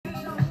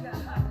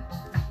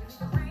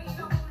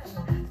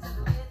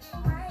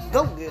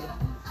Go get him.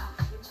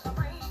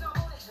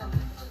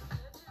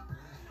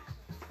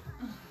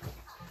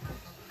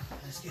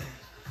 Let's get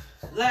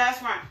it.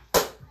 Last round.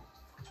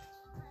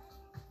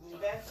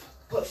 Back.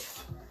 Push.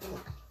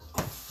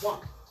 One.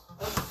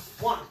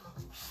 One.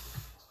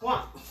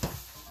 One.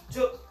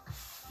 Two.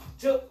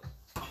 Two.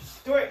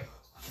 Three.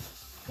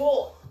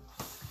 4.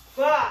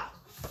 5.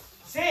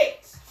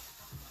 6.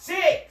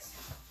 6.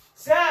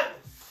 7.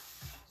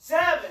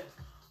 7.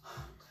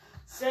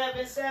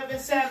 7. 7.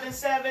 7.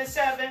 7.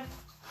 7.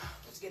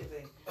 Let's get it,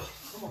 baby.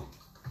 Come on.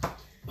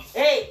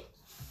 8.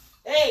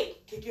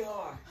 8. Kick your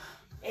hard.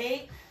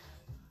 8.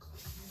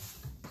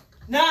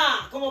 9.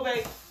 Come on,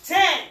 baby.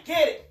 10.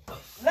 Get it.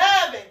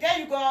 11. There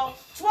you go.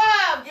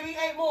 12. Give me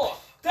 8 more.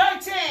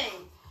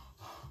 13.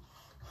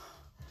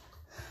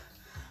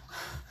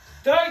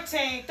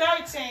 13.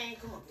 13.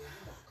 Come on, baby.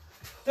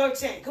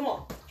 13. Come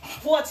on.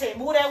 14.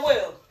 Move that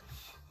wheel.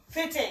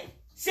 15.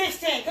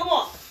 16. Come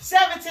on.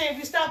 17. If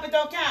you stop it,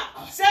 don't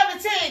count.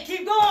 17.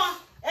 Keep going.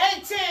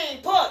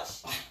 18.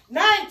 Push.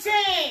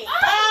 19.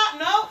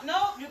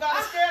 No. You got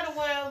to steer the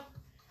wheel.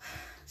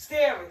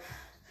 Steer it.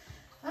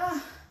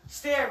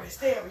 Steer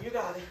it. You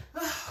got it.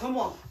 Come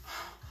on.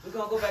 We're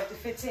going to go back to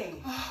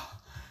 15.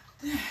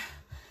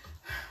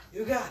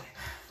 You got it.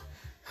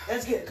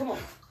 Let's get it. Come on.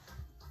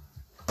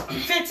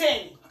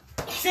 15.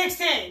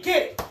 16.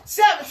 Get it.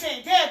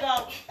 17. There you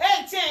go.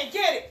 18.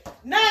 Get it.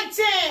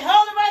 19.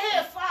 Hold it right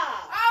here. 5.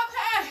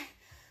 Okay.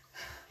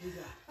 You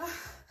got it.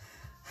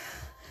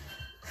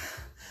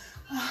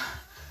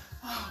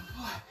 Oh,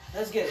 boy.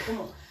 Let's get it. Come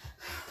on.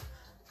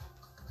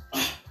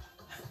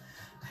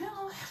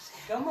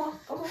 Come on.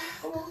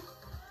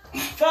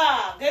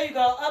 5. There you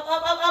go.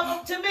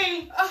 Up to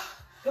me.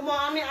 Come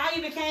on. I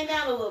even came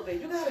down a little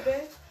bit. You got it,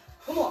 babe.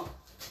 Come on.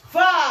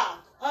 5.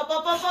 Up.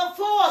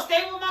 4.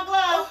 Stay with my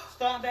glove.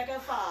 Starting back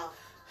at 5.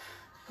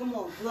 Come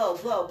on. Blow.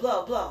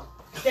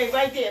 Stay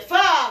right there.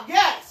 5.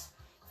 Yes.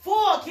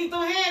 4. Keep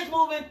those hands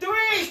moving.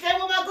 3. Stay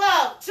with my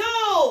glove.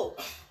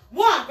 2.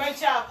 1. Great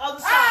job. Other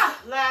side.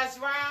 Last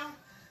round.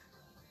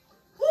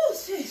 Woo,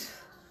 jeez.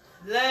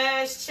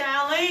 Last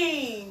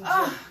challenge.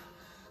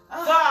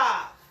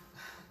 5.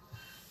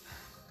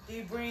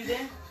 Deep breathe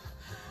in.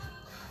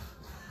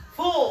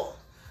 4.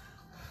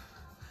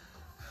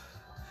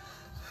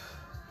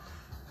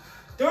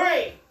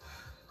 3.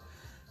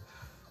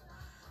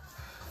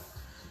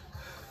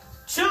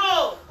 2. No,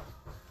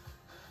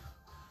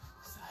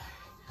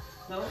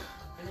 I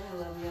didn't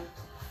love you.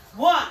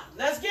 1.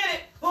 Let's get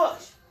it.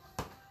 Push.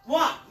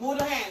 1. Move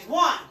the hands.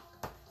 1,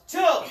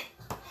 2,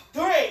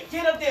 3.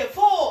 Get up there.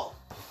 4,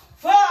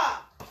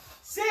 5,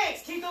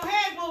 6. Keep those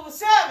hands moving.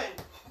 7,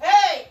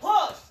 8.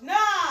 Push. 9,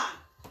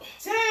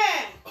 10,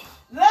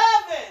 11,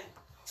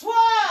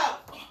 12,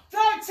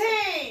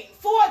 13,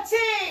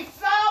 14.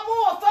 5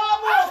 more.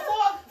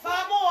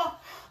 5 more.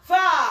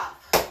 5,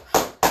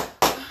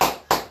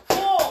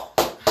 4,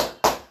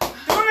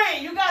 3.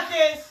 You got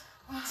this.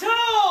 2.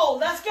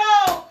 Let's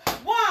go.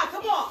 1.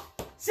 Come on.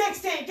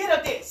 16. Get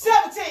up there.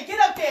 17. Get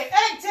up there.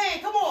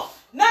 18. Come on.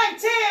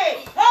 19.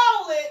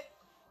 Hold it.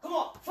 Come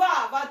on.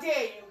 5. I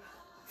dare you.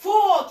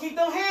 4. Keep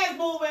those hands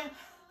moving.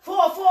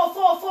 4.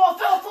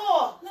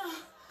 No.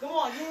 Come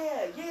on.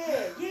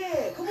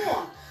 Yeah. Come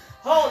on.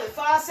 Hold it.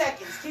 5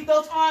 seconds. Keep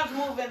those arms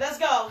moving. Let's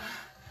go.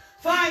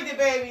 Find it,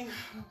 baby.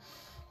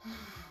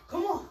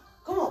 Come on.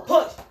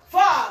 Push.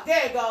 5.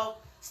 There you go.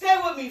 Stay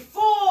with me.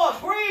 4.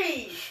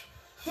 Breathe.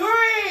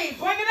 3.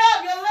 Bring it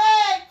up. Your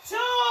leg. 2.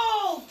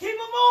 Keep it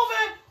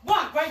moving.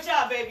 1. Great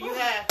job, baby. You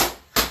have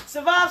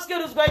survived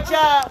Skittles. Great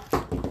job.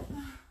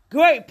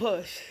 Great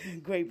push.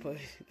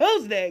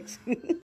 Who's next?